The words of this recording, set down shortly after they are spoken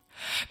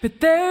But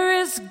there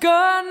is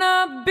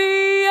gonna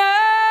be a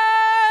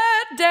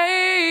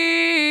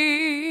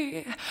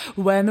day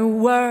when the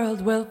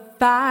world will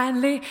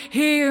finally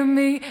hear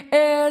me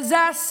as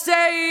I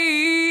say,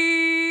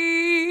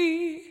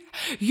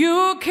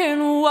 you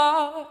can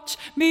watch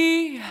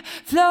me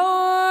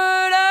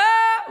float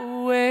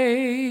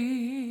away.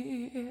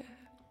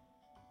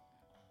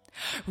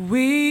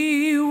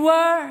 We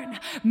weren't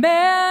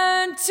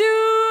meant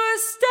to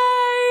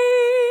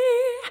stay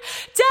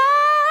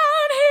down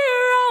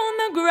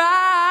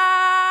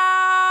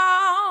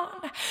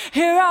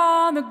here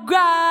on the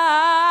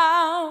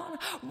ground,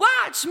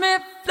 watch me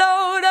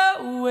float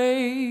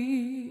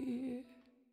away.